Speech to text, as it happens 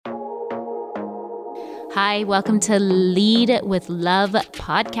Hi, welcome to Lead with Love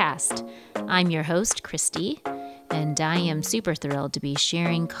podcast. I'm your host, Christy, and I am super thrilled to be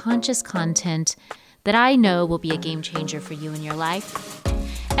sharing conscious content that I know will be a game changer for you in your life.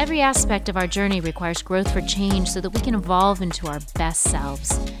 Every aspect of our journey requires growth for change so that we can evolve into our best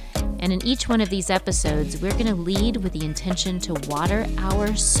selves. And in each one of these episodes, we're going to lead with the intention to water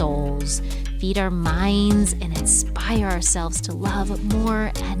our souls, feed our minds, and inspire ourselves to love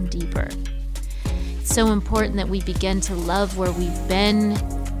more and deeper. It's so important that we begin to love where we've been,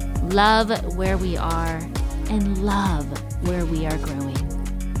 love where we are, and love where we are growing.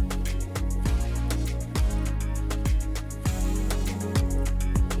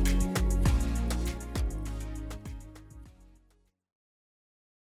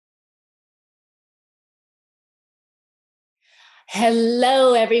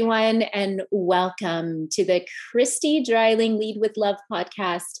 Hello, everyone, and welcome to the Christy Dreiling Lead with Love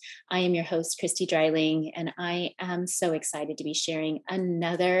podcast. I am your host, Christy Dreiling, and I am so excited to be sharing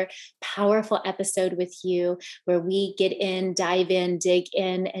another powerful episode with you where we get in, dive in, dig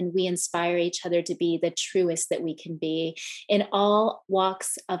in, and we inspire each other to be the truest that we can be in all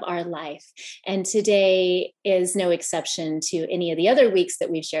walks of our life. And today is no exception to any of the other weeks that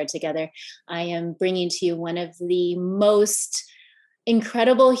we've shared together. I am bringing to you one of the most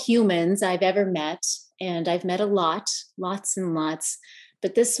incredible humans I've ever met. And I've met lots and lots,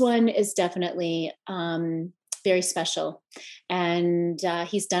 but this one is definitely very special. And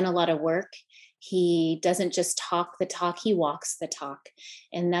he's done a lot of work. He doesn't just talk the talk, he walks the talk.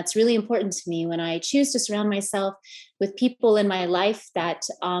 And that's really important to me when I choose to surround myself with people in my life that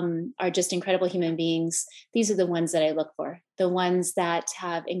are just incredible human beings. These are the ones that I look for, the ones that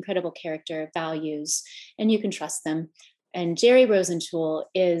have incredible character, values, and you can trust them. And Jerry Rosenthal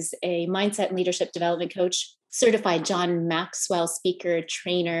is a mindset and leadership development coach, certified John Maxwell speaker,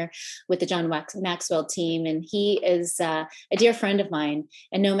 trainer with the John Maxwell team. And he is a dear friend of mine.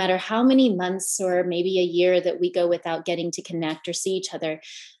 And no matter how many months or maybe a year that we go without getting to connect or see each other,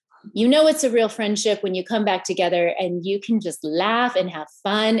 you know it's a real friendship when you come back together and you can just laugh and have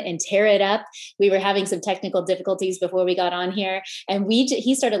fun and tear it up. We were having some technical difficulties before we got on here, and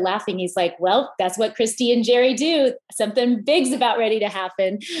he started laughing. He's like, well, that's what Christy and Jerry do. Something big's about ready to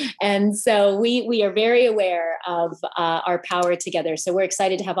happen. And so we are very aware of our power together. So we're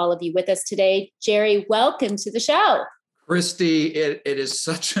excited to have all of you with us today. Jerry, welcome to the show. Christy, it is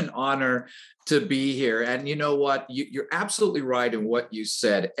such an honor to be here. And you know what? You're absolutely right in what you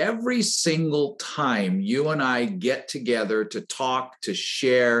said. Every single time you and I get together to talk, to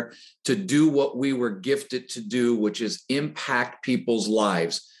share, to do what we were gifted to do, which is impact people's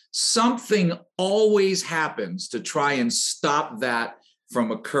lives, something always happens to try and stop that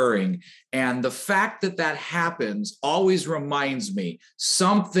from occurring. And the fact that that happens always reminds me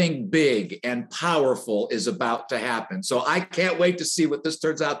something big and powerful is about to happen. So I can't wait to see what this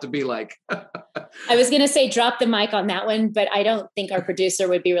turns out to be like. I was going to say drop the mic on that one, but I don't think our producer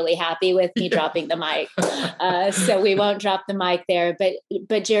would be really happy with me dropping the mic. So we won't drop the mic there.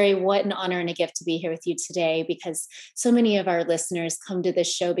 But Jerry, what an honor and a gift to be here with you today, because so many of our listeners come to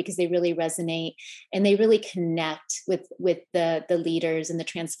this show because they really resonate and they really connect with the leaders and the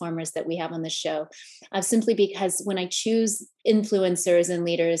transformers that we have on the show. Simply because when I choose influencers and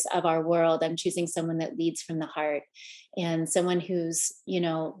leaders of our world, I'm choosing someone that leads from the heart and someone who's,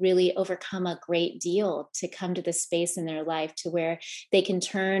 really overcome a great deal to come to the space in their life to where they can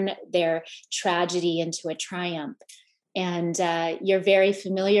turn their tragedy into a triumph. And you're very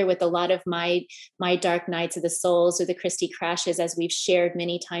familiar with a lot of my dark nights of the souls or the Christy crashes, as we've shared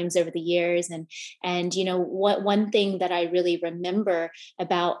many times over the years. And what one thing that I really remember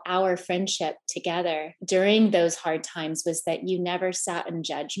about our friendship together during those hard times was that you never sat in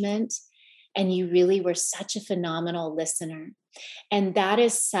judgment. And you really were such a phenomenal listener. And that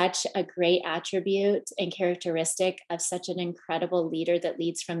is such a great attribute and characteristic of such an incredible leader that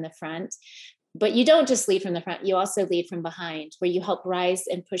leads from the front. But you don't just lead from the front, you also lead from behind, where you help rise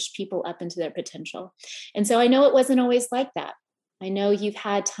and push people up into their potential. And so I know it wasn't always like that. I know you've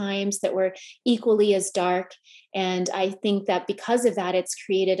had times that were equally as dark. And I think that because of that, it's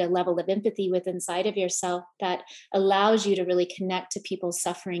created a level of empathy within inside of yourself that allows you to really connect to people's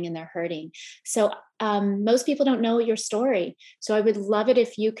suffering and their hurting. So most people don't know your story. So I would love it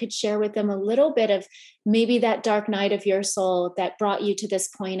if you could share with them a little bit of maybe that dark night of your soul that brought you to this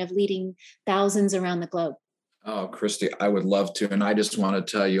point of leading thousands around the globe. Oh, Christy, I would love to. And I just want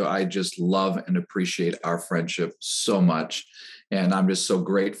to tell you, I just love and appreciate our friendship so much. And I'm just so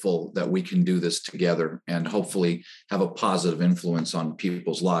grateful that we can do this together and hopefully have a positive influence on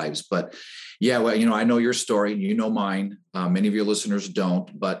people's lives. But yeah, well, I know your story, you know mine. Many of your listeners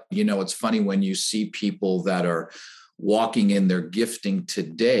don't, but it's funny when you see people that are walking in their gifting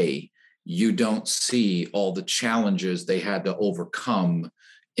today, you don't see all the challenges they had to overcome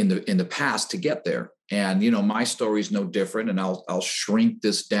in the past to get there. And my story is no different, and I'll shrink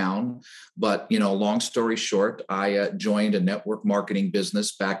this down. But long story short, I joined a network marketing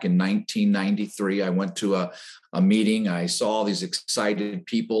business back in 1993. I went to a meeting. I saw all these excited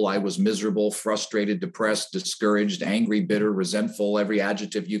people. I was miserable, frustrated, depressed, discouraged, angry, bitter, resentful, every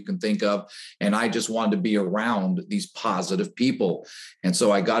adjective you can think of. And I just wanted to be around these positive people. And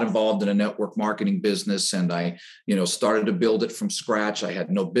so I got involved in a network marketing business, and I started to build it from scratch. I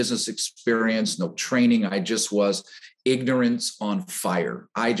had no business experience, no training. I just was ignorance on fire.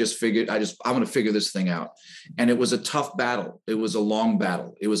 I just figured, I'm going to figure this thing out. And it was a tough battle. It was a long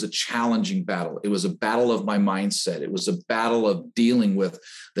battle. It was a challenging battle. It was a battle of my mindset. It was a battle of dealing with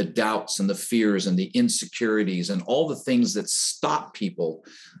the doubts and the fears and the insecurities and all the things that stop people.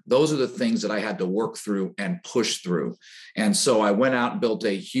 Those are the things that I had to work through and push through. And so I went out and built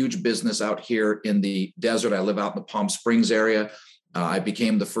a huge business out here in the desert. I live out in the Palm Springs area. I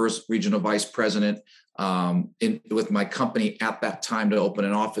became the first regional vice president with my company at that time to open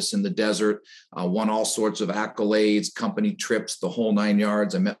an office in the desert. Won all sorts of accolades, company trips, the whole 9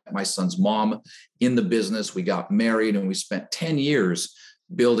 yards. I met my son's mom in the business. We got married, and we spent 10 years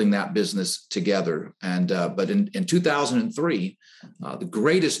building that business together. And but in 2003, the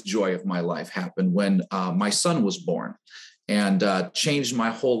greatest joy of my life happened when my son was born. And changed my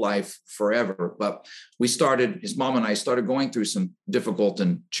whole life forever. But his mom and I started going through some difficult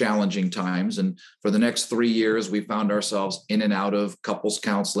and challenging times. And for the next 3 years, we found ourselves in and out of couples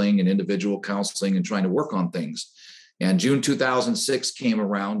counseling and individual counseling and trying to work on things. And June 2006 came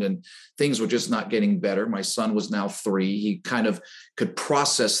around, and things were just not getting better. My son was now 3. He kind of could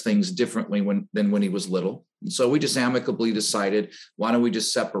process things differently than when he was little. And so we just amicably decided, why don't we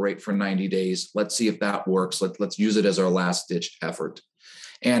just separate for 90 days? Let's see if that works. Let's use it as our last ditch effort.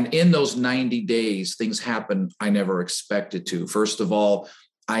 And in those 90 days, things happened I never expected to. First of all,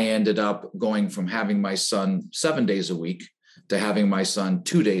 I ended up going from having my son 7 days a week to having my son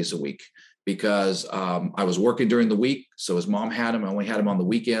 2 days a week, because I was working during the week. So his mom had him. I only had him on the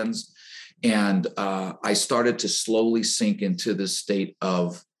weekends. And I started to slowly sink into this state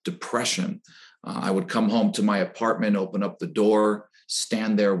of depression. I would come home to my apartment, open up the door,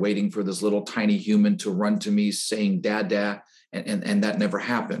 stand there waiting for this little tiny human to run to me saying, "Dad, Dad," and that never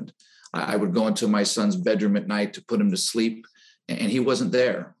happened. I would go into my son's bedroom at night to put him to sleep, and he wasn't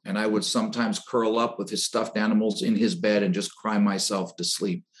there. And I would sometimes curl up with his stuffed animals in his bed and just cry myself to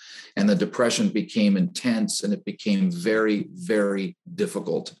sleep. And the depression became intense, and it became very, very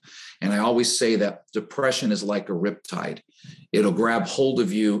difficult. And I always say that depression is like a riptide. It'll grab hold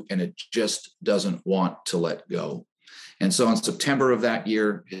of you, and it just doesn't want to let go. And so in September of that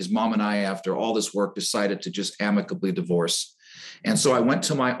year, his mom and I, after all this work, decided to just amicably divorce. And so I went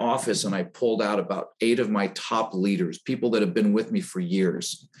to my office and I pulled out about 8 of my top leaders, people that have been with me for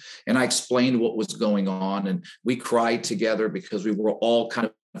years. And I explained what was going on, and we cried together because we were all kind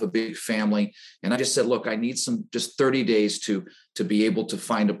of a big family. And I just said, look, I need just 30 days to be able to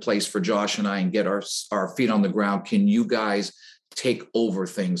find a place for Josh and I and get our feet on the ground. Can you guys take over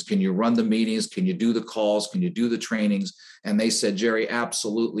things? Can you run the meetings? Can you do the calls? Can you do the trainings? And they said, Jerry,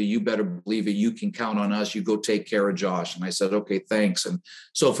 absolutely. You better believe it. You can count on us. You go take care of Josh. And I said, okay, thanks. And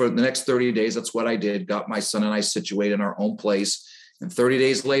so for the next 30 days, that's what I did. Got my son and I situated in our own place. And 30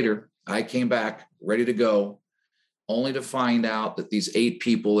 days later, I came back ready to go, only to find out that these 8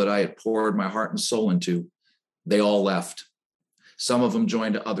 people that I had poured my heart and soul into, they all left. Some of them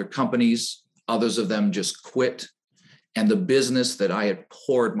joined other companies. Others of them just quit. And the business that I had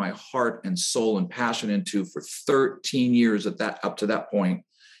poured my heart and soul and passion into for 13 years up to that point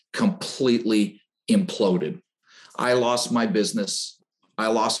completely imploded. I lost my business. I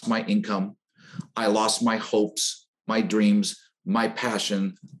lost my income. I lost my hopes, my dreams, my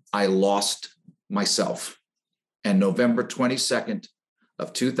passion. I lost myself. And November 22nd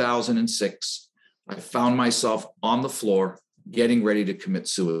of 2006, I found myself on the floor getting ready to commit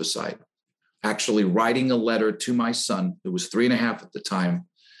suicide. Actually writing a letter to my son, who was 3.5 at the time,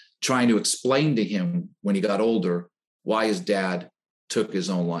 trying to explain to him when he got older why his dad took his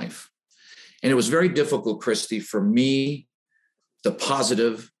own life. And it was very difficult, Christy, for me, the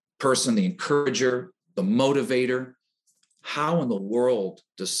positive person, the encourager, the motivator. How in the world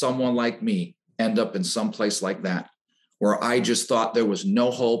does someone like me end up in some place like that, where I just thought there was no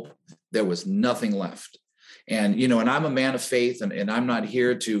hope, there was nothing left? And, and I'm a man of faith, and I'm not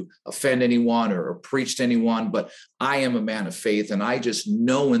here to offend anyone or preach to anyone, but I am a man of faith. And I just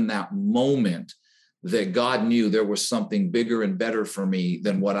know in that moment that God knew there was something bigger and better for me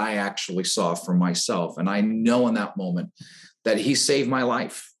than what I actually saw for myself. And I know in that moment that he saved my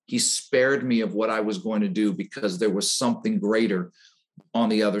life. He spared me of what I was going to do because there was something greater on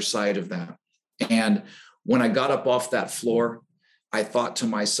the other side of that. And when I got up off that floor, I thought to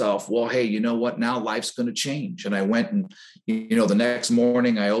myself, well, hey, you know what? Now life's going to change. And I went and, the next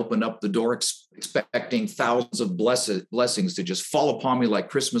morning I opened up the door expecting thousands of blessings to just fall upon me like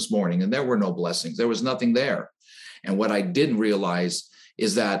Christmas morning. And there were no blessings. There was nothing there. And what I didn't realize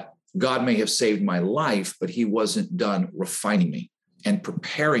is that God may have saved my life, but he wasn't done refining me and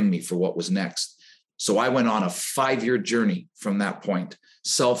preparing me for what was next. So I went on a 5-year journey from that point,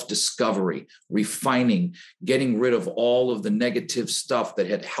 self-discovery, refining, getting rid of all of the negative stuff that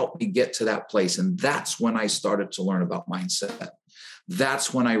had helped me get to that place. And that's when I started to learn about mindset.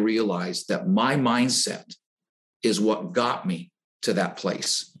 That's when I realized that my mindset is what got me to that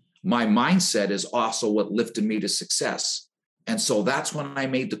place. My mindset is also what lifted me to success. And so that's when I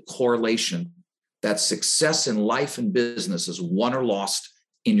made the correlation that success in life and business is won or lost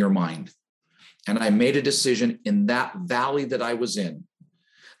in your mind. And I made a decision in that valley that I was in,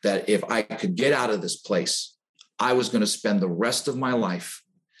 that if I could get out of this place, I was going to spend the rest of my life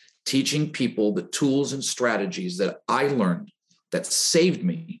teaching people the tools and strategies that I learned that saved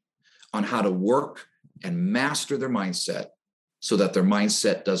me on how to work and master their mindset so that their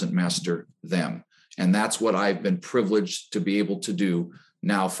mindset doesn't master them. And that's what I've been privileged to be able to do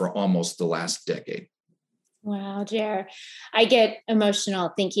now for almost the last decade. Wow, Jer. I get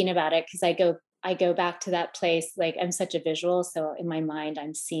emotional thinking about it because I go back to that place. Like, I'm such a visual. So in my mind,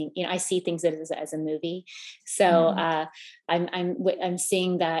 I'm seeing, I see things as a movie. So I'm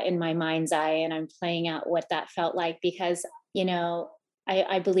seeing that in my mind's eye, and I'm playing out what that felt like, because,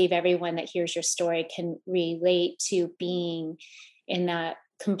 I believe everyone that hears your story can relate to being in that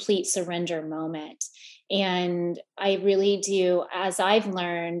complete surrender moment. And I really do, as I've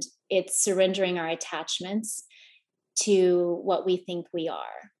learned, it's surrendering our attachments to what we think we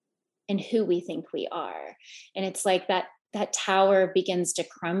are and who we think we are. And it's like that tower begins to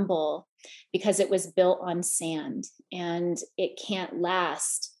crumble because it was built on sand and it can't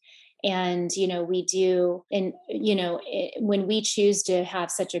last. And, we do, and, when we choose to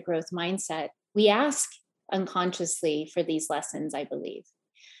have such a growth mindset, we ask unconsciously for these lessons, I believe,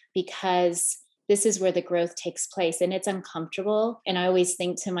 because this is where the growth takes place, and it's uncomfortable. And I always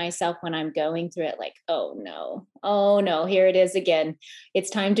think to myself when I'm going through it, like, oh no, here it is again. It's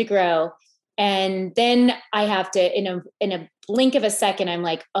time to grow. And then I have to, in a blink of a second, I'm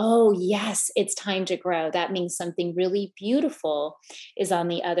like, oh yes, it's time to grow. That means something really beautiful is on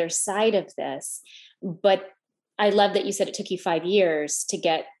the other side of this. But I love that you said it took you 5 years to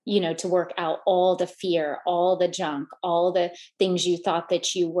get, to work out all the fear, all the junk, all the things you thought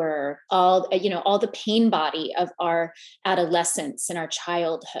that you were, all the pain body of our adolescence and our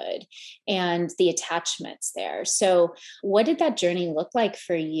childhood and the attachments there. So what did that journey look like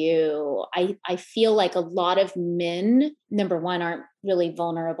for you? I feel like a lot of men, number one, aren't really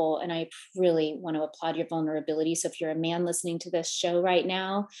vulnerable. And I really want to applaud your vulnerability. So if you're a man listening to this show right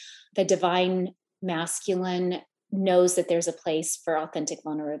now, the divine masculine knows that there's a place for authentic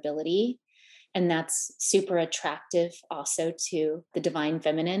vulnerability. And that's super attractive also to the divine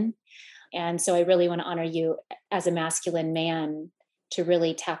feminine. And so I really want to honor you as a masculine man to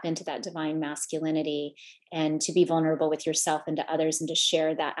really tap into that divine masculinity and to be vulnerable with yourself and to others and to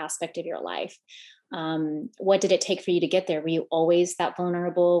share that aspect of your life. What did it take for you to get there? Were you always that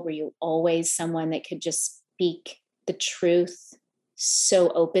vulnerable? Were you always someone that could just speak the truth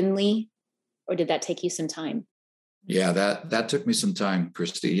so openly? Or did that take you some time? Yeah, that took me some time,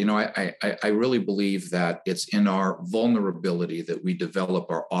 Christy. I really believe that it's in our vulnerability that we develop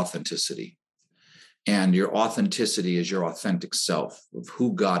our authenticity. And your authenticity is your authentic self of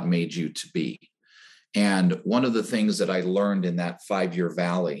who God made you to be. And one of the things that I learned in that 5-year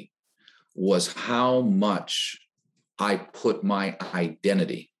valley was how much I put my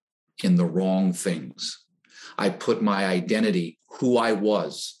identity in the wrong things. I put my identity, who I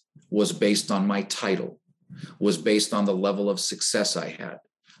was based on my title, was based on the level of success I had,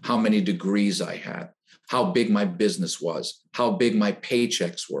 how many degrees I had, how big my business was, how big my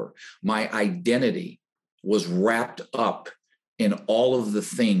paychecks were. My identity was wrapped up in all of the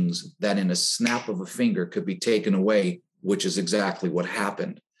things that in a snap of a finger could be taken away, which is exactly what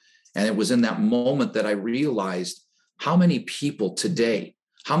happened. And it was in that moment that I realized how many people today,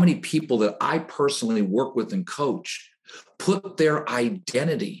 how many people that I personally work with and coach, put their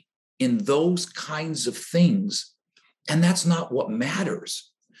identity in those kinds of things. And that's not what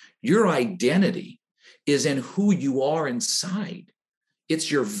matters. Your identity is in who you are inside.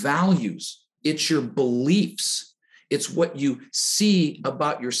 It's your values. It's your beliefs. It's what you see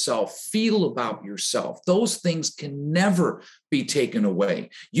about yourself, feel about yourself. Those things can never be taken away.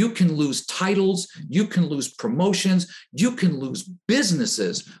 You can lose titles, you can lose promotions, you can lose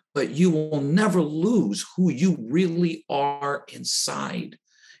businesses, but you will never lose who you really are inside.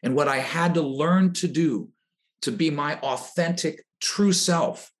 And what I had to learn to do to be my authentic, true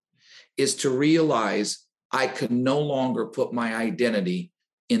self is to realize I could no longer put my identity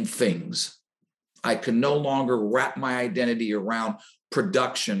in things. I could no longer wrap my identity around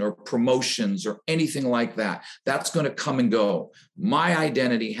production or promotions or anything like that. That's going to come and go. My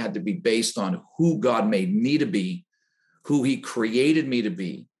identity had to be based on who God made me to be, who He created me to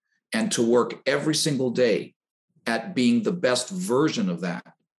be, and to work every single day at being the best version of that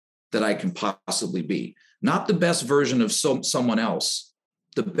I can possibly be. Not the best version of someone else,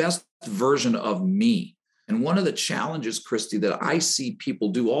 the best version of me. And one of the challenges, Christy, that I see people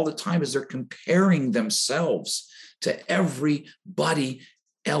do all the time is they're comparing themselves to everybody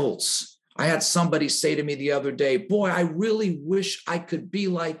else. I had somebody say to me the other day, boy, I really wish I could be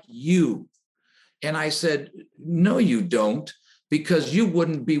like you. And I said, no, you don't, because you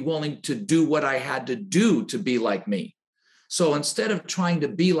wouldn't be willing to do what I had to do to be like me. So instead of trying to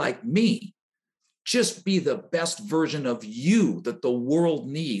be like me, just be the best version of you that the world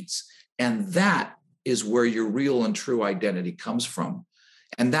needs. And that is where your real and true identity comes from.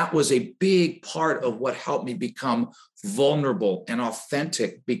 And that was a big part of what helped me become vulnerable and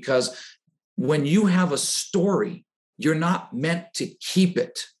authentic, because when you have a story, you're not meant to keep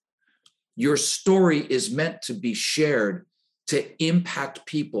it. Your story is meant to be shared, to impact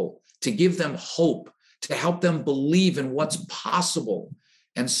people, to give them hope, to help them believe in what's possible.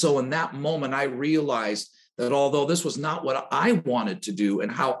 And so in that moment, I realized that although this was not what I wanted to do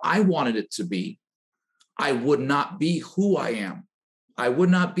and how I wanted it to be, I would not be who I am. I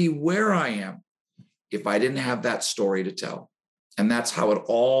would not be where I am if I didn't have that story to tell. And that's how it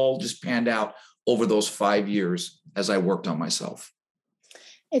all just panned out over those 5 years as I worked on myself.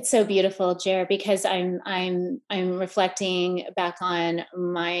 It's so beautiful, Jer, because I'm reflecting back on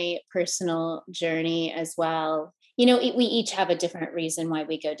my personal journey as well. You know, we each have a different reason why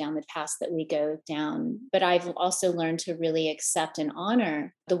we go down the path that we go down. But I've also learned to really accept and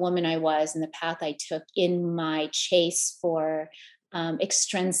honor the woman I was and the path I took in my chase for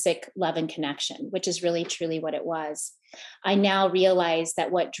extrinsic love and connection, which is really truly what it was. I now realize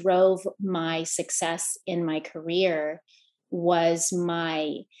that what drove my success in my career was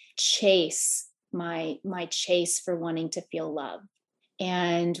my chase, my chase for wanting to feel love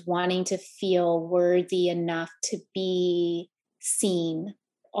and wanting to feel worthy enough to be seen,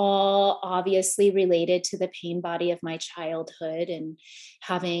 all obviously related to the pain body of my childhood and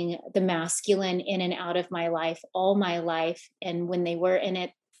having the masculine in and out of my life all my life. And when they were in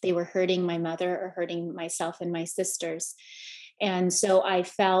it, they were hurting my mother or hurting myself and my sisters. And so I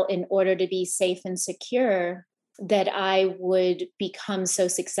felt in order to be safe and secure, that I would become so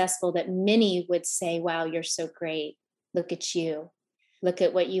successful that many would say, wow, you're so great. Look at you. Look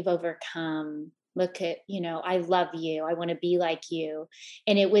at what you've overcome. Look at, I love you. I want to be like you.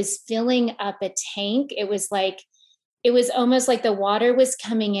 And it was filling up a tank. It was almost like the water was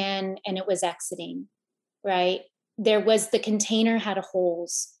coming in and it was exiting, right? The container had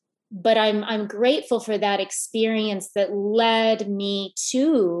holes, but I'm grateful for that experience that led me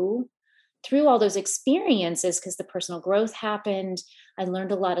through all those experiences, because the personal growth happened. I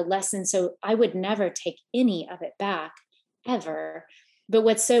learned a lot of lessons. So I would never take any of it back, ever. But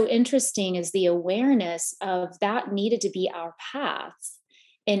what's so interesting is the awareness of that needed to be our path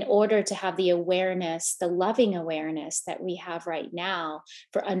in order to have the awareness, the loving awareness that we have right now,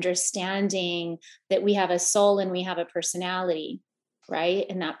 for understanding that we have a soul and we have a personality, right?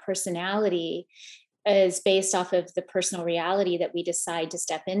 And that personality is based off of the personal reality that we decide to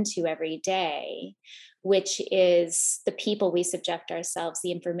step into every day, which is the people we subject ourselves,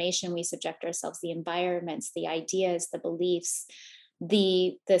 the information we subject ourselves, the environments, the ideas, the beliefs,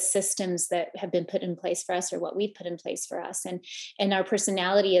 the systems that have been put in place for us or what we've put in place for us. And our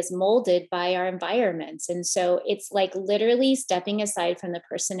personality is molded by our environments. And so it's like literally stepping aside from the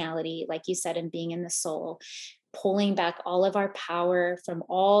personality, like you said, and being in the soul, pulling back all of our power from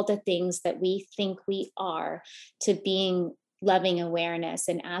all the things that we think we are to being loving awareness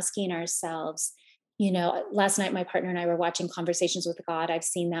and asking ourselves, last night my partner and I were watching Conversations with God. I've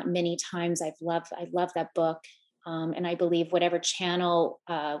seen that many times. I love that book. And I believe whatever channel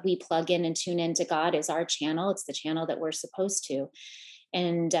we plug in and tune into God is our channel. It's the channel that we're supposed to.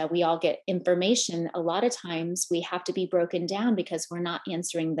 and we all get information. A lot of times we have to be broken down because we're not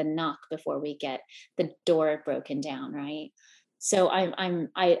answering the knock before we get the door broken down, right? So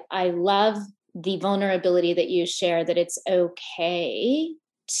I love the vulnerability that you share, that it's okay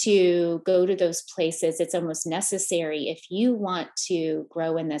to go to those places. It's almost necessary if you want to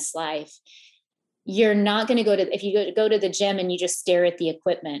grow in this life. You're not going to go to, if you go to the gym and you just stare at the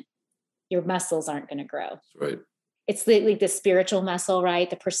equipment, your muscles aren't going to grow. Right. It's like the spiritual muscle,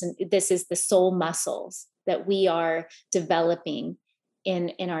 right? This is the soul muscles that we are developing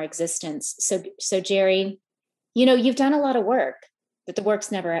in our existence. So Jerry, you've done a lot of work, but the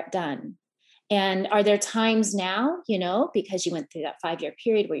work's never done. And are there times now, because you went through that 5-year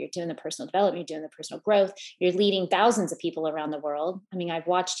period where you're doing the personal development, you're doing the personal growth, you're leading thousands of people around the world. I mean, I've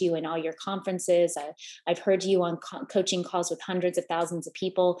watched you in all your conferences. I've heard you on coaching calls with hundreds of thousands of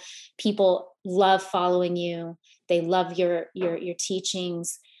people. People love following you. They love your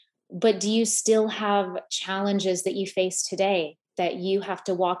teachings. But do you still have challenges that you face today that you have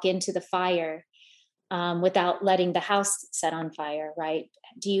to walk into the fire without letting the house set on fire, right?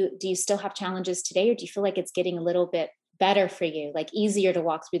 Do you still have challenges today, or do you feel like it's getting a little bit better for you, like easier to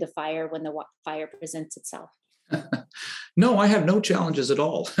walk through the fire when the fire presents itself? No, I have no challenges at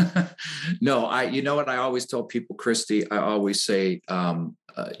all. No, you know what I always tell people, Christy, I always say,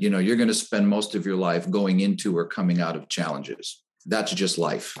 you're going to spend most of your life going into or coming out of challenges. That's just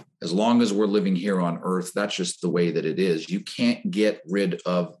life. As long as we're living here on earth, that's just the way that it is. You can't get rid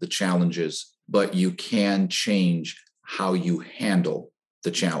of the challenges, but you can change how you handle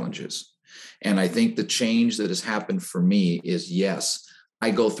the challenges. And I think the change that has happened for me is, yes,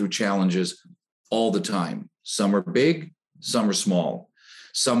 I go through challenges all the time. Some are big, some are small.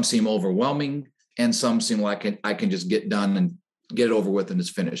 Some seem overwhelming, and some seem like I can just get done and get it over with and it's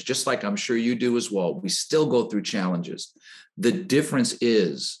finished. Just like I'm sure you do as well. We still go through challenges. The difference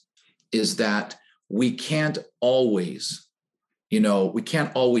is that we can't always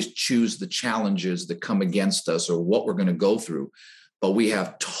choose the challenges that come against us or what we're going to go through, but we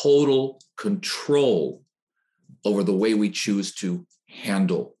have total control over the way we choose to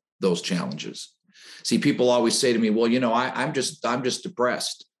handle those challenges. See, people always say to me, well, I'm just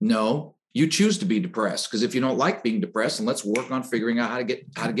depressed. No, you choose to be depressed, because if you don't like being depressed, then let's work on figuring out how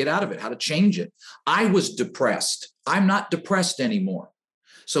to get out of it, how to change it. I was depressed. I'm not depressed anymore.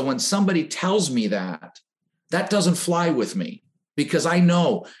 So when somebody tells me that doesn't fly with me, because I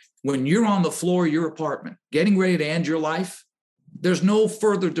know when you're on the floor of your apartment, getting ready to end your life, there's no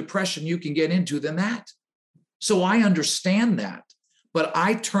further depression you can get into than that. So I understand that. But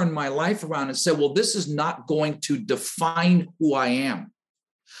I turned my life around and said, well, this is not going to define who I am.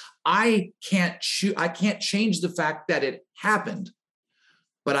 I can't change the fact that it happened,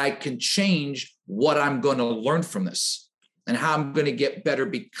 but I can change what I'm going to learn from this and how I'm going to get better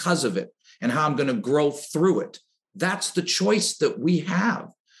because of it and how I'm going to grow through it. That's the choice that we have.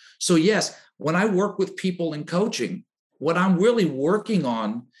 So yes, when I work with people in coaching, what I'm really working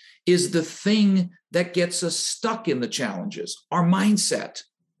on is the thing that gets us stuck in the challenges, our mindset,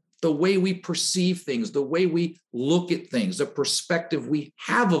 the way we perceive things, the way we look at things, the perspective we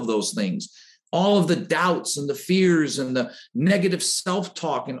have of those things, all of the doubts and the fears and the negative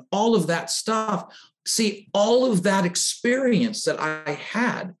self-talk and all of that stuff. See, all of that experience that I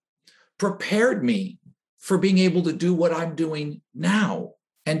had prepared me for being able to do what I'm doing now.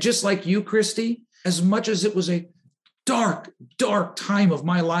 And just like you, Christy, as much as it was a dark, dark time of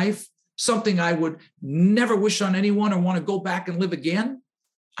my life, something I would never wish on anyone or want to go back and live again,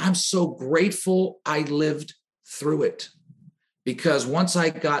 I'm so grateful I lived through it. Because once I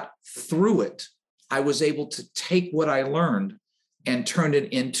got through it, I was able to take what I learned and turn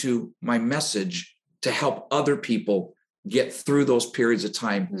it into my message to help other people get through those periods of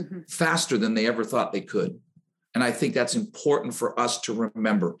time faster than they ever thought they could. And I think that's important for us to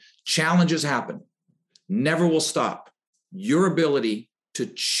remember. Challenges happen, never will stop. Your ability to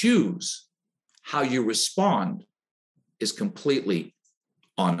choose how you respond is completely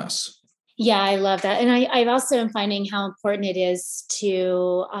on us. Yeah, I love that. And I also am finding how important it is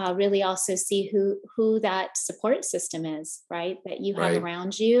to really also see who that support system is, right? That you have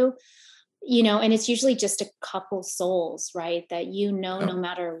around you, and it's usually just a couple souls, right? That, no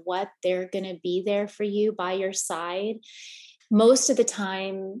matter what, they're going to be there for you by your side. Most of the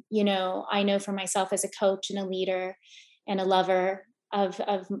time, I know for myself as a coach and a leader and a lover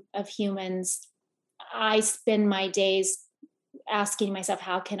of humans, I spend my days asking myself,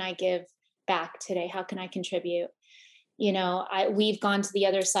 how can I give back today? How can I contribute? We've gone to the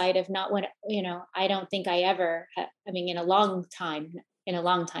other side of not what, I don't think I ever, in a long time, in a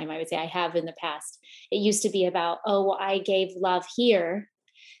long time. I would say I have in the past. It used to be about, oh, well, I gave love here,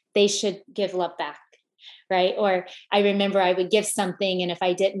 they should give love back. Right. Or I remember I would give something, and if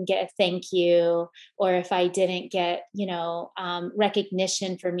I didn't get a thank you, or if I didn't get,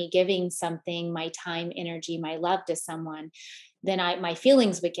 recognition for me giving something, my time, energy, my love to someone, then my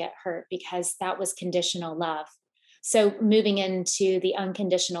feelings would get hurt because that was conditional love. So moving into the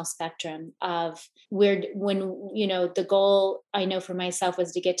unconditional spectrum of the goal I know for myself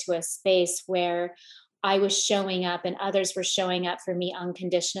was to get to a space where I was showing up and others were showing up for me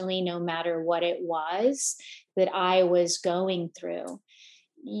unconditionally, no matter what it was that I was going through.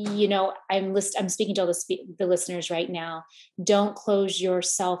 I'm speaking to all the listeners right now. Don't close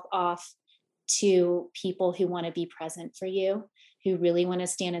yourself off to people who want to be present for you, who really want to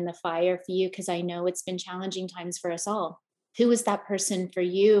stand in the fire for you, because I know it's been challenging times for us all. Who is that person for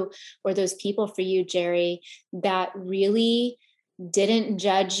you, or those people for you, Jerry, that really didn't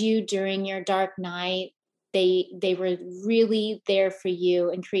judge you during your dark night? They were really there for you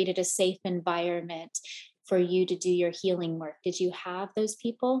and created a safe environment for you to do your healing work. Did you have those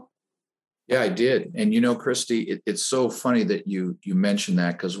people? Yeah, I did. And Christy, it's so funny that you mentioned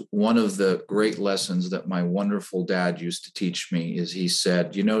that, because one of the great lessons that my wonderful dad used to teach me is he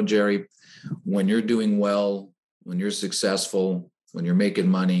said, Jerry, when you're doing well, when you're successful, when you're making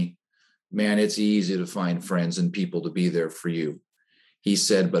money, man, it's easy to find friends and people to be there for you. He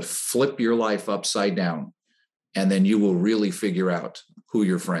said, but flip your life upside down, and then you will really figure out who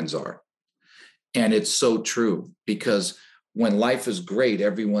your friends are. And it's so true, because when life is great,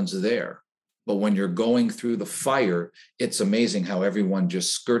 everyone's there. But when you're going through the fire, it's amazing how everyone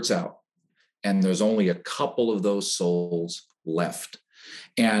just skirts out. And there's only a couple of those souls left.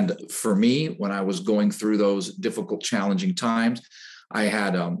 And for me, when I was going through those difficult, challenging times, I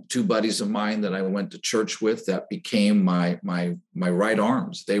had two buddies of mine that I went to church with that became my right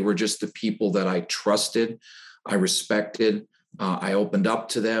arms. They were just the people that I trusted, I respected. I opened up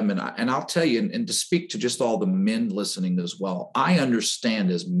to them, and I'll tell you, and to speak to just all the men listening as well, I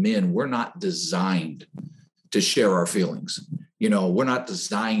understand as men, we're not designed to share our feelings. We're not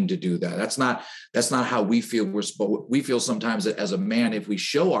designed to do that. That's not how we feel. We feel sometimes that as a man, if we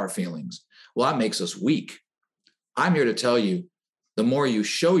show our feelings, well, that makes us weak. I'm here to tell you, the more you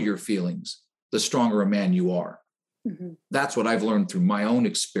show your feelings, the stronger a man you are. Mm-hmm. That's what I've learned through my own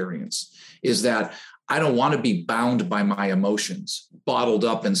experience, is that I don't want to be bound by my emotions, bottled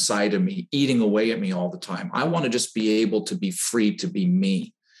up inside of me, eating away at me all the time. I want to just be able to be free to be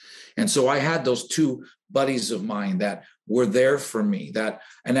me. And so I had those two buddies of mine that were there for me.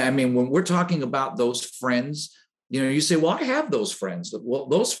 And I mean, when we're talking about those friends, you say, well, I have those friends. Well,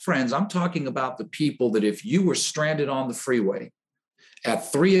 those friends, I'm talking about the people that if you were stranded on the freeway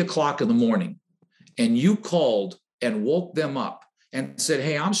at 3:00 in the morning and you called and woke them up and said,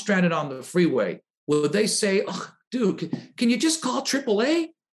 hey, I'm stranded on the freeway, would they say, oh, dude, can you just call AAA?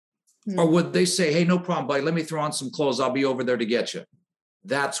 Mm-hmm. Or would they say, hey, no problem, buddy, let me throw on some clothes, I'll be over there to get you?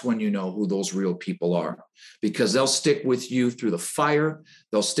 That's when you know who those real people are, because they'll stick with you through the fire.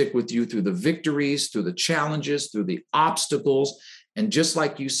 They'll stick with you through the victories, through the challenges, through the obstacles. And just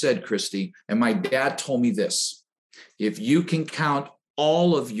like you said, Christy, and my dad told me this, if you can count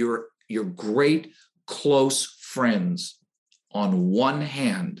all of your great close friends on one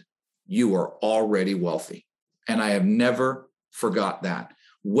hand, you are already wealthy. And I have never forgot that.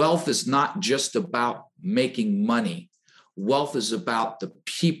 Wealth is not just about making money. Wealth is about the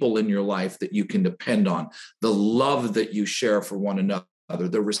people in your life that you can depend on, the love that you share for one another,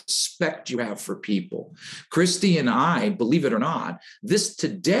 the respect you have for people. Christy and I, believe it or not, this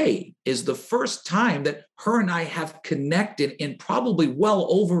today is the first time that her and I have connected in probably well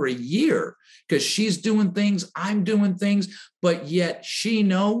over a year, because she's doing things, I'm doing things, but yet she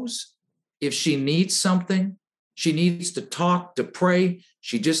knows if she needs something, she needs to talk, to pray,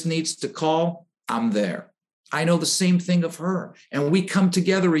 she just needs to call, I'm there. I know the same thing of her. And we come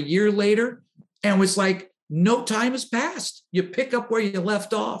together a year later, and it's like no time has passed. You pick up where you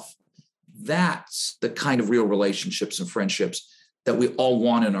left off. That's the kind of real relationships and friendships that we all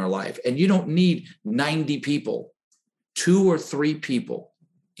want in our life. And you don't need 90 people, 2 or 3 people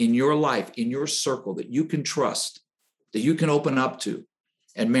in your life, in your circle that you can trust, that you can open up to.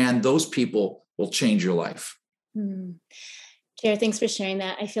 And man, those people will change your life. Mm. Jared, thanks for sharing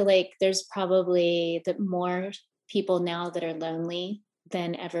that. I feel like there's probably more people now that are lonely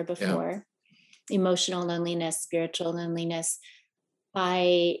than ever before. Yeah. Emotional loneliness, spiritual loneliness.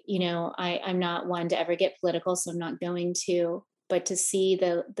 I'm not one to ever get political, so I'm not going to, but to see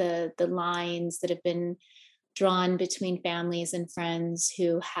the lines that have been drawn between families and friends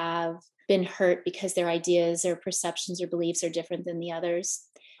who have been hurt because their ideas or perceptions or beliefs are different than the others.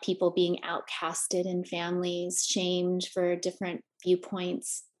 People being outcasted in families, shamed for different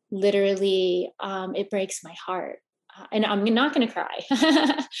viewpoints. Literally, it breaks my heart. And I'm not going to cry.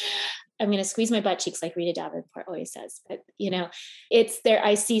 I'm going to squeeze my butt cheeks like Rita Davenport always says. But, it's there.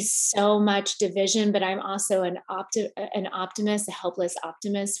 I see so much division, but I'm also an optimist, a helpless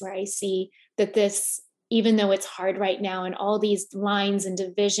optimist, where I see that this, even though it's hard right now and all these lines and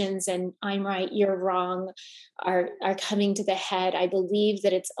divisions and I'm right, you're wrong are coming to the head, I believe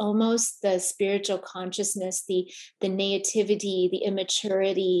that it's almost the spiritual consciousness, the naivety, the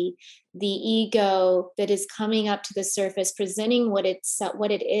immaturity, the ego that is coming up to the surface, presenting what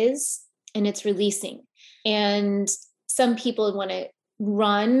it is, and it's releasing. And some people want to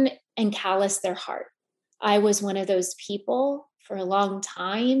run and callous their heart. I was one of those people for a long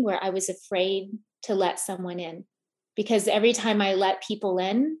time where I was afraid to let someone in, because every time I let people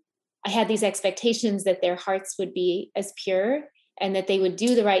in, I had these expectations that their hearts would be as pure and that they would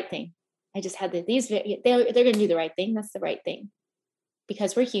do the right thing. I just had they're going to do the right thing. That's the right thing,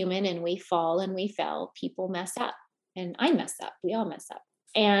 because we're human and we fall and we fail. People mess up, and I mess up. We all mess up.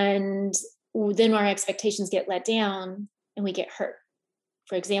 And then our expectations get let down and we get hurt.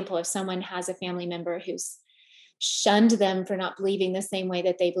 For example, if someone has a family member who's shunned them for not believing the same way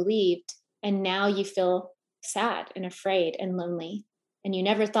that they believed, and now you feel sad and afraid and lonely. And you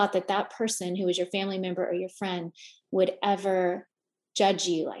never thought that that person who was your family member or your friend would ever judge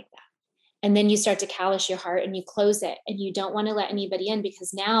you like that. And then you start to callous your heart and you close it and you don't want to let anybody in,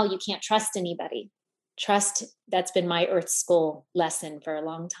 because now you can't trust anybody. Trust, that's been my Earth School lesson for a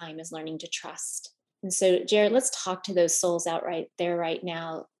long time, is learning to trust. And so, Jared, let's talk to those souls out right there right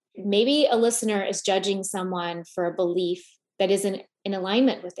now. Maybe a listener is judging someone for a belief that isn't in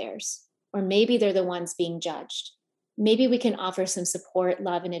alignment with theirs. Or maybe they're the ones being judged. Maybe we can offer some support,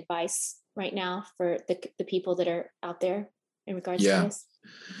 love, and advice right now for the people that are out there in regards to this.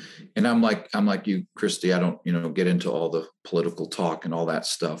 And I'm like you, Christy. I don't, get into all the political talk and all that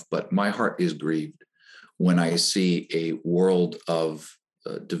stuff, but my heart is grieved when I see a world of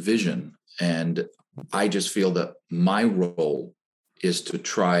division. And I just feel that my role is to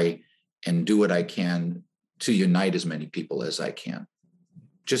try and do what I can to unite as many people as I can.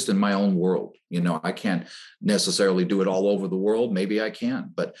 Just in my own world, I can't necessarily do it all over the world. Maybe I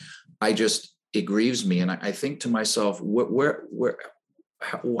can, but it grieves me. And I think to myself, why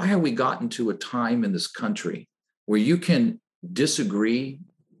have we gotten to a time in this country where you can disagree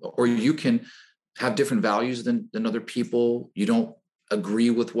or you can have different values than other people? You don't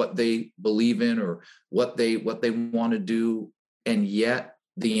agree with what they believe in or what they want to do. And yet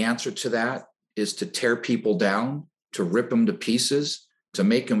the answer to that is to tear people down, to rip them to pieces, to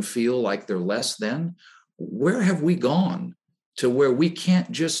make them feel like they're less than. Where have we gone to where we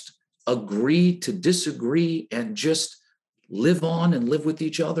can't just agree to disagree and just live on and live with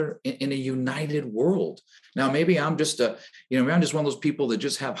each other in a united world? Now, maybe I'm just I'm just one of those people that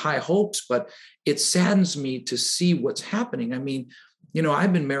just have high hopes, but it saddens me to see what's happening. I mean,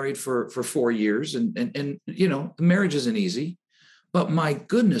 I've been married for 4 years and marriage isn't easy, but my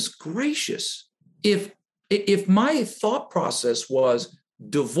goodness gracious, if my thought process was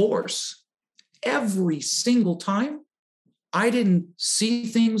divorce every single time, I didn't see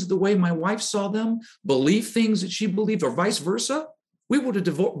things the way my wife saw them, believe things that she believed, or vice versa, we would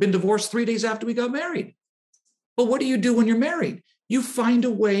have been divorced 3 days after we got married. But what do you do when you're married? You find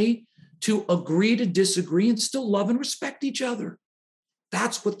a way to agree to disagree and still love and respect each other.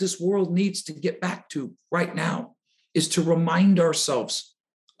 That's what this world needs to get back to right now, is to remind ourselves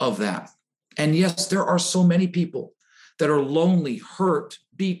of that. And yes, there are so many people that are lonely, hurt,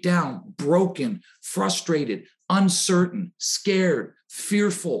 beat down, broken, frustrated, uncertain, scared,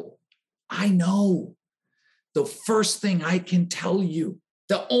 fearful. I know. The first thing I can tell you,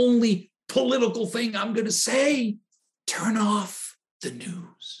 the only political thing I'm going to say, turn off the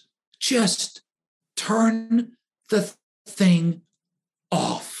news. Just turn the thing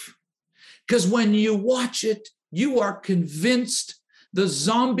off. Because when you watch it, you are convinced the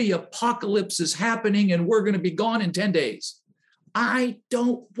zombie apocalypse is happening and we're going to be gone in 10 days. I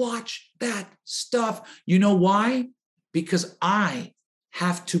don't watch that stuff. You know why? Because I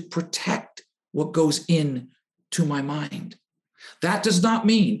have to protect what goes in to my mind. That does not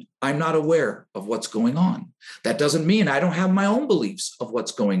mean I'm not aware of what's going on. That doesn't mean I don't have my own beliefs of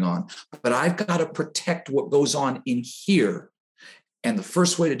what's going on, but I've got to protect what goes on in here. And the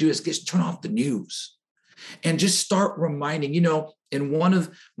first way to do it is just turn off the news and just start reminding, in one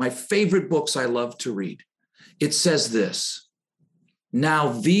of my favorite books I love to read, it says this: now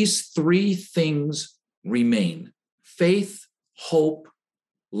these three things remain: faith, hope,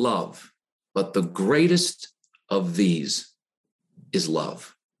 love. but the greatest of these is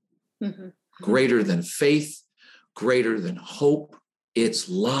love. Mm-hmm. Greater than faith, greater than hope. It's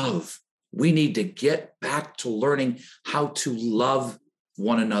love. We need to get back to learning how to love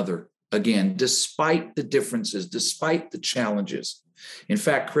one another again, despite the differences, despite the challenges. In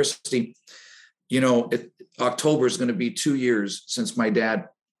fact, Christy, October is going to be 2 years since my dad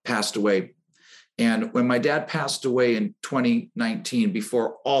passed away. And when my dad passed away in 2019,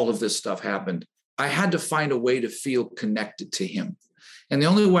 before all of this stuff happened, I had to find a way to feel connected to him. And the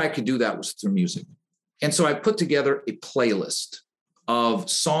only way I could do that was through music. And so I put together a playlist of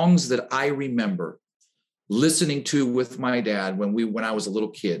songs that I remember listening to with my dad when I was a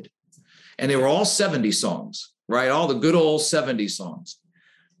little kid. And they were all 70 songs, right? All the good old 70 songs.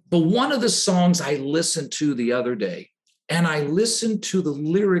 But one of the songs I listened to the other day, and I listened to the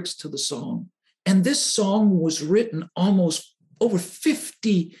lyrics to the song, and this song was written almost over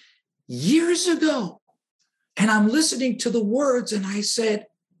 50 years ago. And I'm listening to the words and I said,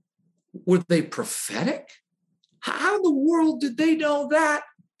 were they prophetic? How in the world did they know that?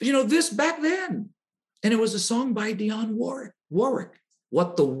 This back then. And it was a song by Dionne Warwick.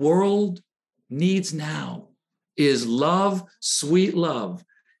 What the world needs now is love, sweet love.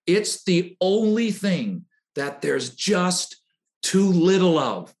 It's the only thing that there's just too little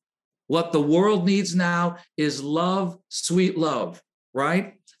of. What the world needs now is love, sweet love,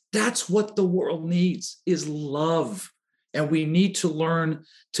 right? That's what the world needs, is love. And we need to learn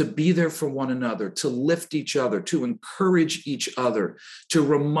to be there for one another, to lift each other, to encourage each other, to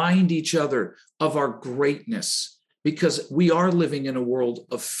remind each other of our greatness, because we are living in a world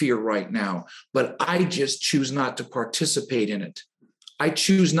of fear right now. But I just choose not to participate in it. I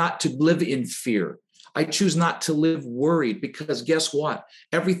choose not to live in fear. I choose not to live worried, because guess what?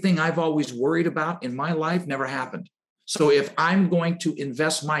 Everything I've always worried about in my life never happened. So if I'm going to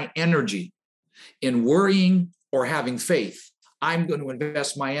invest my energy in worrying or having faith, I'm going to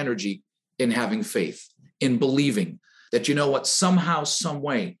invest my energy in having faith, in believing that, somehow, some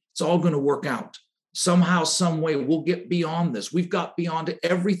way, it's all going to work out. Somehow, some way, we'll get beyond this. We've got beyond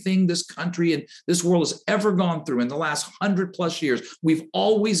everything this country and this world has ever gone through in the last 100+ years. We've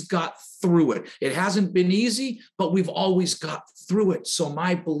always got through it. It hasn't been easy, but we've always got through it. So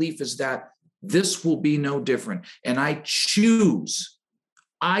my belief is that this will be no different. And I choose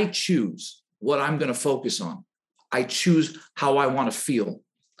what I'm going to focus on. I choose how I want to feel.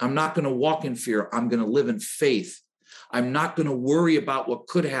 I'm not going to walk in fear. I'm going to live in faith. I'm not going to worry about what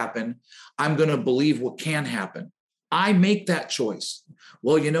could happen. I'm going to believe what can happen. I make that choice.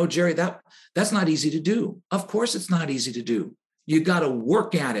 Well, Jerry, that's not easy to do. Of course, it's not easy to do. You got to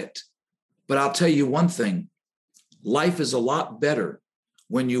work at it. But I'll tell you one thing, life is a lot better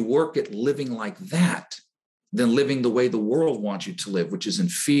when you work at living like that than living the way the world wants you to live, which is in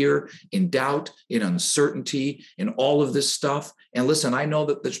fear, in doubt, in uncertainty, in all of this stuff. And listen, I know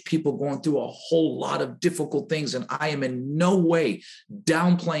that there's people going through a whole lot of difficult things, and I am in no way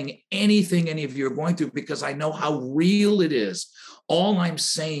downplaying anything any of you are going through, because I know how real it is. All I'm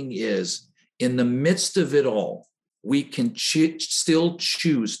saying is, in the midst of it all, we can still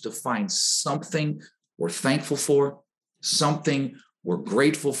choose to find something we're thankful for, something we're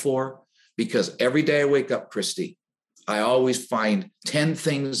grateful for. Because every day I wake up, Christy, I always find 10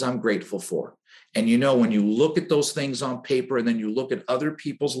 things I'm grateful for. And when you look at those things on paper and then you look at other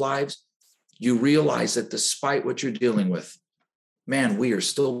people's lives, you realize that despite what you're dealing with, man, we are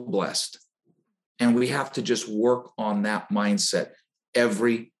still blessed. And we have to just work on that mindset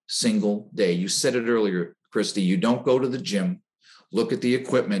every single day. You said it earlier, Christy, you don't go to the gym, look at the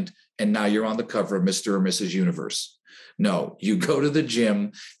equipment, and now you're on the cover of Mr. or Mrs. Universe. No, you go to the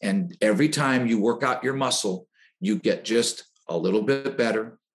gym, and every time you work out your muscle, you get just a little bit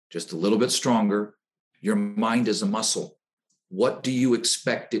better, just a little bit stronger. Your mind is a muscle. What do you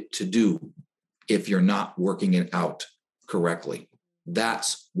expect it to do if you're not working it out correctly?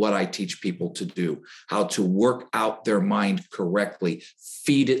 That's what I teach people to do, how to work out their mind correctly,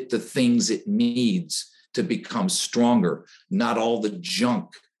 feed it the things it needs to become stronger, not all the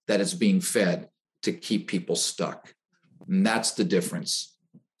junk that is being fed to keep people stuck. And that's the difference.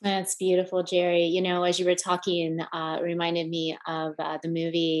 That's beautiful, Jerry. As you were talking, it reminded me of the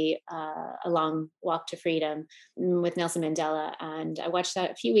movie A Long Walk to Freedom with Nelson Mandela. And I watched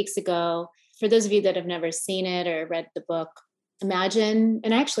that a few weeks ago. For those of you that have never seen it or read the book, imagine,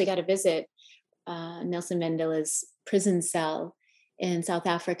 and I actually got to visit Nelson Mandela's prison cell in South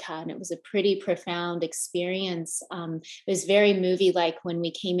Africa, and it was a pretty profound experience. It was very movie-like. When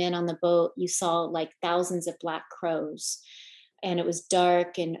we came in on the boat, you saw like thousands of black crows, and it was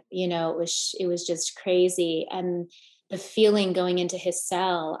dark, and it was just crazy. And the feeling going into his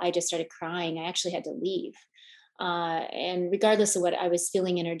cell, I just started crying. I actually had to leave. And regardless of what I was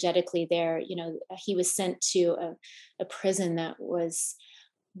feeling energetically there, he was sent to a prison that was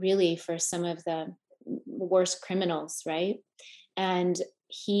really for some of the worst criminals, right? And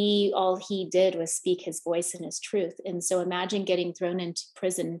all he did was speak his voice and his truth. And so imagine getting thrown into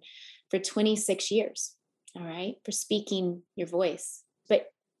prison for 26 years, all right, for speaking your voice. But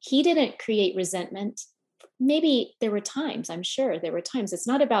he didn't create resentment. Maybe there were times, I'm sure there were times. It's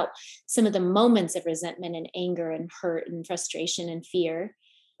not about some of the moments of resentment and anger and hurt and frustration and fear,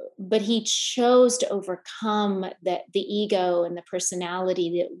 but he chose to overcome the ego and the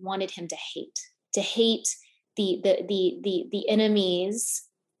personality that wanted him to hate the enemies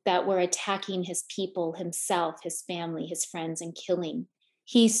that were attacking his people, himself, his family, his friends, and killing.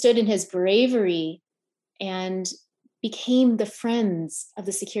 He stood in his bravery and became the friends of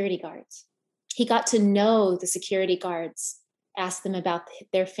the security guards. He got to know the security guards, asked them about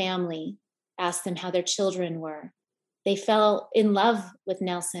their family, asked them how their children were. They fell in love with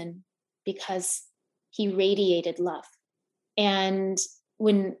Nelson because he radiated love. And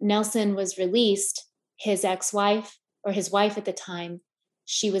when Nelson was released, his ex-wife, or his wife at the time,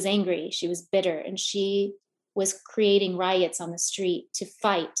 she was angry, she was bitter, and she was creating riots on the street to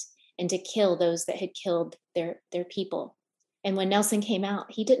fight and to kill those that had killed their people. And when Nelson came out,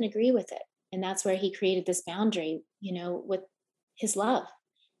 he didn't agree with it. And that's where he created this boundary, with his love.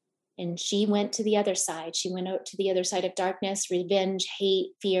 And she went to the other side. She went out to the other side of darkness, revenge, hate,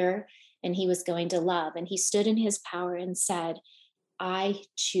 fear, and he was going to love. And he stood in his power and said, I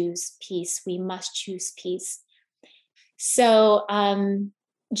choose peace. We must choose peace. So,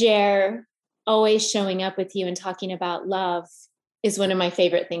 Jer, always showing up with you and talking about love is one of my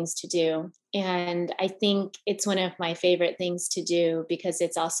favorite things to do. And I think it's one of my favorite things to do because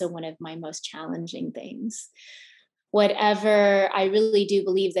it's also one of my most challenging things. I really do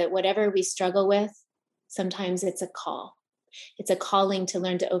believe that whatever we struggle with, sometimes it's a call. It's a calling to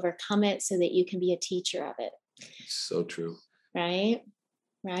learn to overcome it so that you can be a teacher of it. So true. Right?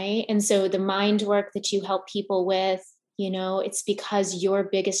 And so the mind work that you help people with, it's because your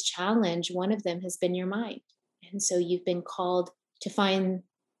biggest challenge, one of them has been your mind. And so you've been called to find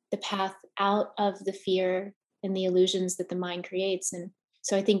the path out of the fear and the illusions that the mind creates. And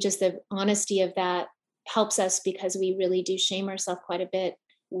so I think just the honesty of that helps us because we really do shame ourselves quite a bit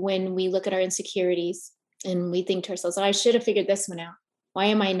when we look at our insecurities and we think to ourselves, I should have figured this one out. Why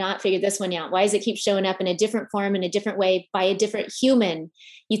am I not figured this one out? Why does it keep showing up in a different form, in a different way, by a different human?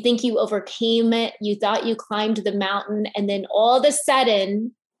 You think you overcame it. You thought you climbed the mountain. And then all of a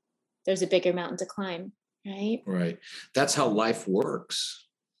sudden, there's a bigger mountain to climb, right? Right. That's how life works.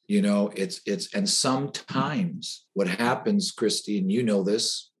 And sometimes what happens, Christy, and you know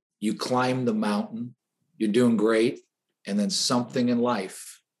this, you climb the mountain, you're doing great, and then something in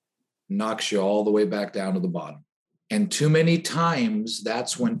life knocks you all the way back down to the bottom. And too many times,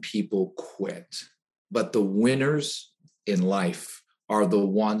 that's when people quit. But the winners in life are the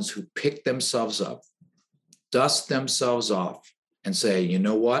ones who pick themselves up, dust themselves off, and say, you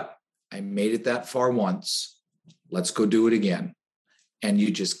know what? I made it that far once. Let's go do it again. And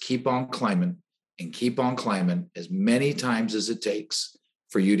you just keep on climbing and keep on climbing as many times as it takes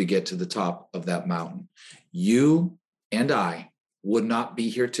for you to get to the top of that mountain. You and I would not be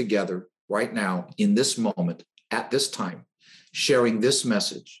here together right now in this moment, at this time, sharing this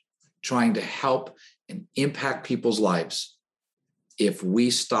message, trying to help and impact people's lives if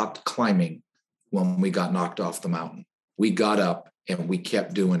we stopped climbing when we got knocked off the mountain. We got up and we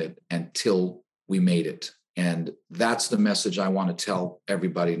kept doing it until we made it. And that's the message I want to tell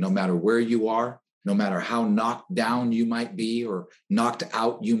everybody, no matter where you are, no matter how knocked down you might be or knocked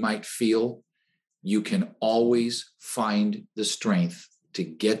out you might feel, you can always find the strength to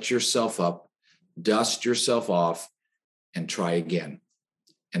get yourself up, dust yourself off, and try again,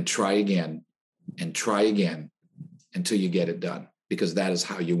 and try again, and try again until you get it done, because that is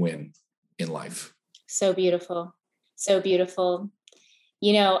how you win in life. So beautiful. So beautiful.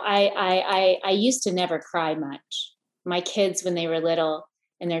 I used to never cry much. My kids, when they were little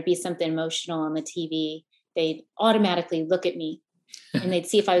and there'd be something emotional on the TV, they'd automatically look at me and they'd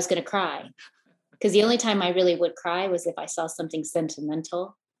see if I was going to cry. Because the only time I really would cry was if I saw something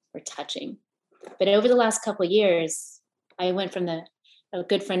sentimental or touching. But over the last couple of years, I went from a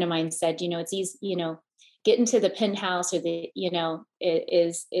good friend of mine said, it's easy, get into the penthouse or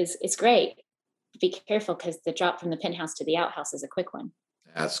it's great. Be careful because the drop from the penthouse to the outhouse is a quick one.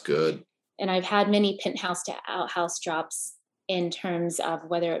 That's good. And I've had many penthouse to outhouse drops in terms of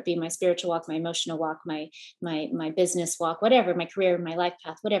whether it be my spiritual walk, my emotional walk, my business walk, whatever, my career, my life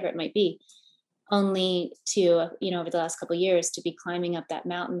path, whatever it might be. only to, over the last couple of years to be climbing up that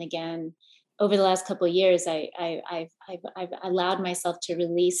mountain again. Over the last couple of years, I've allowed myself to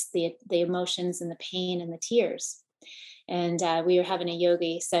release the emotions and the pain and the tears. And we were having a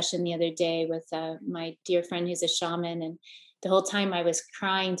yoga session the other day with my dear friend who's a shaman. And the whole time I was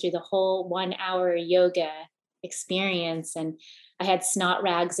crying through the whole 1 hour yoga experience. And I had snot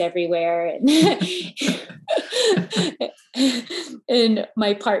rags everywhere. And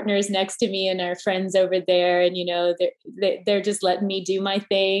my partner's next to me and our friends over there. And, they're just letting me do my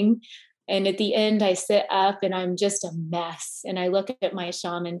thing. And at the end, I sit up and I'm just a mess. And I look at my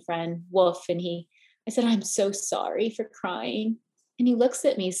shaman friend, Wolf, and I said, I'm so sorry for crying. And he looks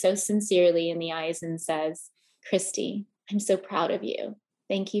at me so sincerely in the eyes and says, Christy, I'm so proud of you.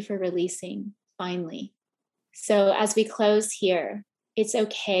 Thank you for releasing, finally. So as we close here, it's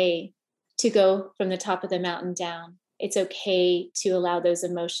okay to go from the top of the mountain down. It's okay to allow those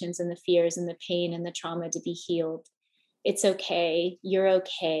emotions and the fears and the pain and the trauma to be healed. It's okay. You're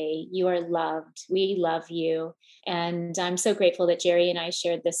okay. You are loved. We love you. And I'm so grateful that Jerry and I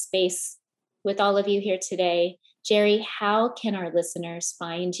shared this space with all of you here today. Jerry, how can our listeners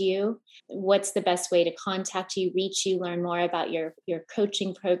find you? What's the best way to contact you, reach you, learn more about your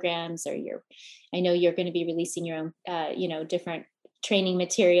coaching programs, or I know you're going to be releasing your own, different training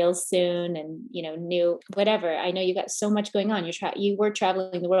materials soon, and, new, whatever. I know you got so much going on. You were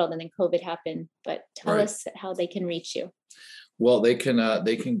traveling the world and then COVID happened, but tell us how they can reach you. Well, they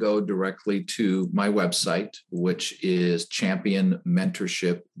can go directly to my website, which is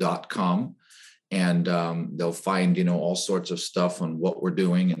championmentorship.com. And they'll find, all sorts of stuff on what we're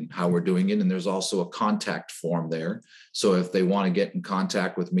doing and how we're doing it. And there's also a contact form there. So if they want to get in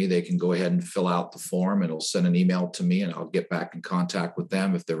contact with me, they can go ahead and fill out the form. It'll send an email to me and I'll get back in contact with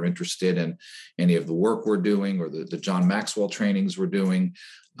them if they're interested in any of the work we're doing or the John Maxwell trainings we're doing.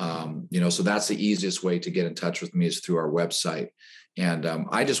 So that's the easiest way to get in touch with me is through our website. And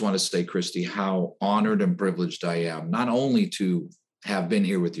I just want to say, Christy, how honored and privileged I am, not only to have been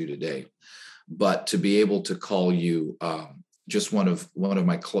here with you today, but to be able to call you just one of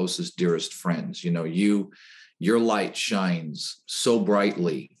my closest, dearest friends. Your light shines so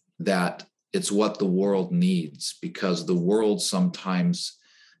brightly that it's what the world needs, because the world sometimes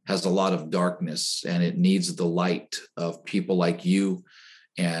has a lot of darkness and it needs the light of people like you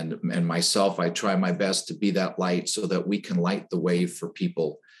and myself. I try my best to be that light so that we can light the way for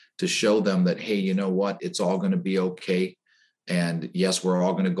people, to show them that, hey, you know what, it's all going to be okay. And yes, we're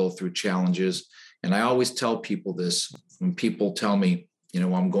all going to go through challenges. And I always tell people this when people tell me,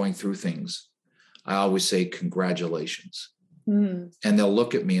 I'm going through things. I always say, congratulations. And they'll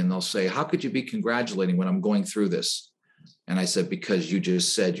look at me and they'll say, how could you be congratulating when I'm going through this? And I said, because you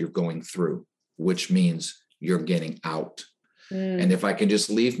just said you're going through, which means you're getting out. And if I can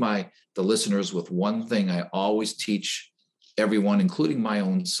just leave the listeners with one thing, I always teach everyone, including my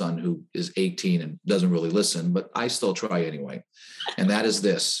own son, who is 18 and doesn't really listen, but I still try anyway. And that is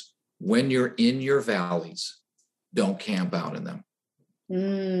this: when you're in your valleys, don't camp out in them.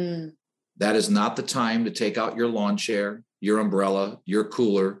 That is not the time to take out your lawn chair, your umbrella, your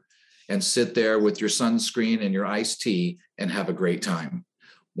cooler, and sit there with your sunscreen and your iced tea and have a great time.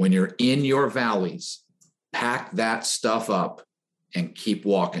 When you're in your valleys, pack that stuff up and keep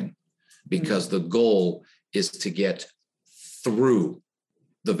walking, because the goal is to get through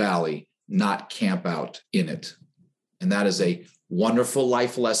the valley, not camp out in it. And that is a wonderful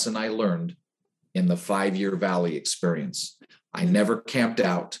life lesson I learned in the 5-year valley experience. I never camped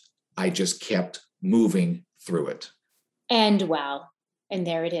out. I just kept moving through it. And wow. And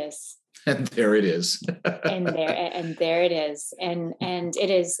there it is. And there it is. and there it is. And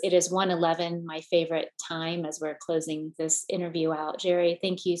it is 1:11, my favorite time as we're closing this interview out. Jerry,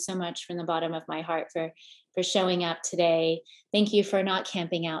 thank you so much from the bottom of my heart for showing up today. Thank you for not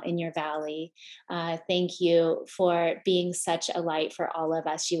camping out in your valley. Thank you for being such a light for all of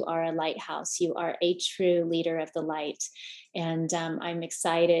us. You are a lighthouse. You are a true leader of the light. And I'm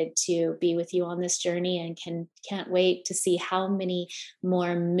excited to be with you on this journey, and can't wait to see how many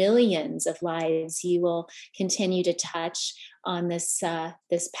more millions of lives you will continue to touch on this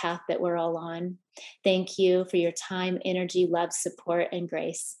path that we're all on. Thank you for your time, energy, love, support, and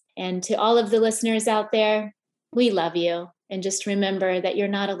grace. And to all of the listeners out there, we love you. And just remember that you're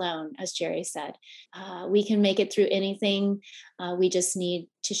not alone, as Jerry said. We can make it through anything. We just need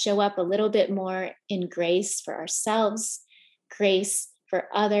to show up a little bit more in grace for ourselves, grace for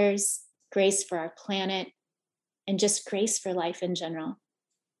others, grace for our planet, and just grace for life in general.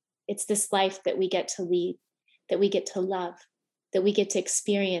 It's this life that we get to lead, that we get to love, that we get to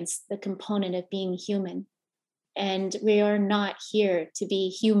experience the component of being human. And we are not here to be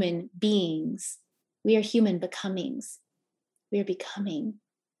human beings. We are human becomings. We are becoming.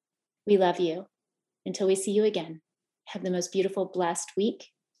 We love you. Until we see you again, have the most beautiful, blessed week,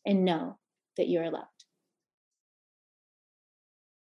 and know that you are loved.